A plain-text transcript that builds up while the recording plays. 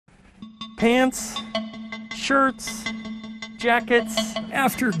pants, shirts, jackets.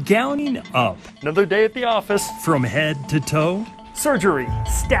 After gowning up Another day at the office. from head to toe, Surgery,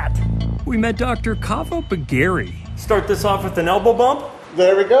 stat. we met Dr. Kava Bagari, Start this off with an elbow bump.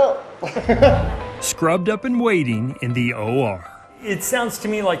 There we go. scrubbed up and waiting in the OR. It sounds to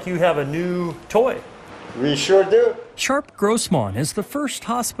me like you have a new toy. We sure do. Sharp Grossmont is the first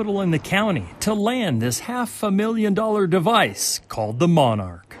hospital in the county to land this $500,000 device called the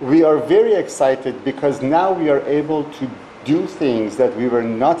Monarch. We are very excited because now we are able to do things that we were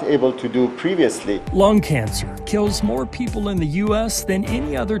not able to do previously. Lung cancer kills more people in the U.S. than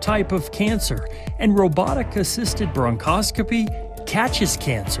any other type of cancer, and robotic-assisted bronchoscopy catches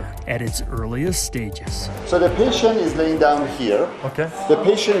cancer at its earliest stages. So the patient is laying down here. Okay. The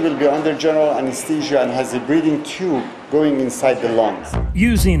patient will be under general anesthesia and has a breathing tube going inside the lungs.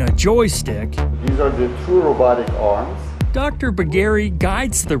 Using a joystick, These are the two robotic arms. Dr. Bagari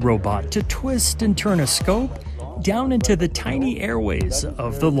guides the robot to twist and turn a scope down into the tiny airways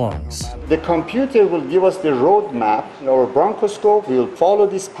of the lungs. The computer will give us the roadmap. Our bronchoscope will follow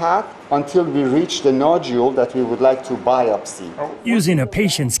this path until we reach the nodule that we would like to biopsy. Using a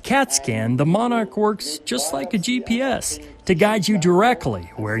patient's CAT scan, the Monarch works just like a GPS to guide you directly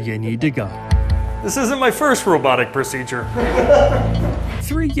where you need to go. This isn't my first robotic procedure.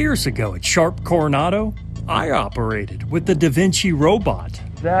 3 years ago at Sharp Coronado, I operated with the Da Vinci robot,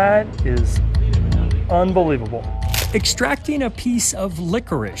 That is unbelievable. extracting a piece of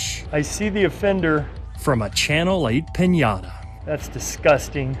licorice I see the offender. from a Channel 8 piñata. That's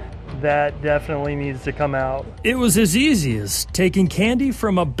disgusting. That definitely needs to come out. It was as easy as taking candy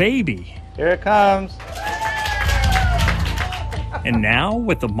from a baby. Here it comes. And now,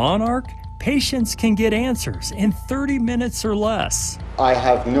 with the Monarch, patients can get answers in 30 minutes or less. I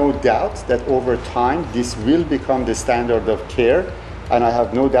have no doubt that over time this will become the standard of care, and I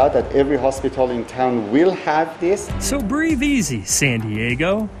have no doubt that every hospital in town will have this. So breathe easy, San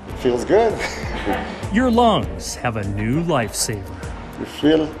Diego. It feels good. Your lungs have a new lifesaver. You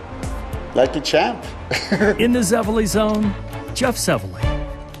feel like a champ. In the zevely-zone, Jeff Zevely,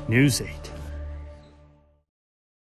 News 8.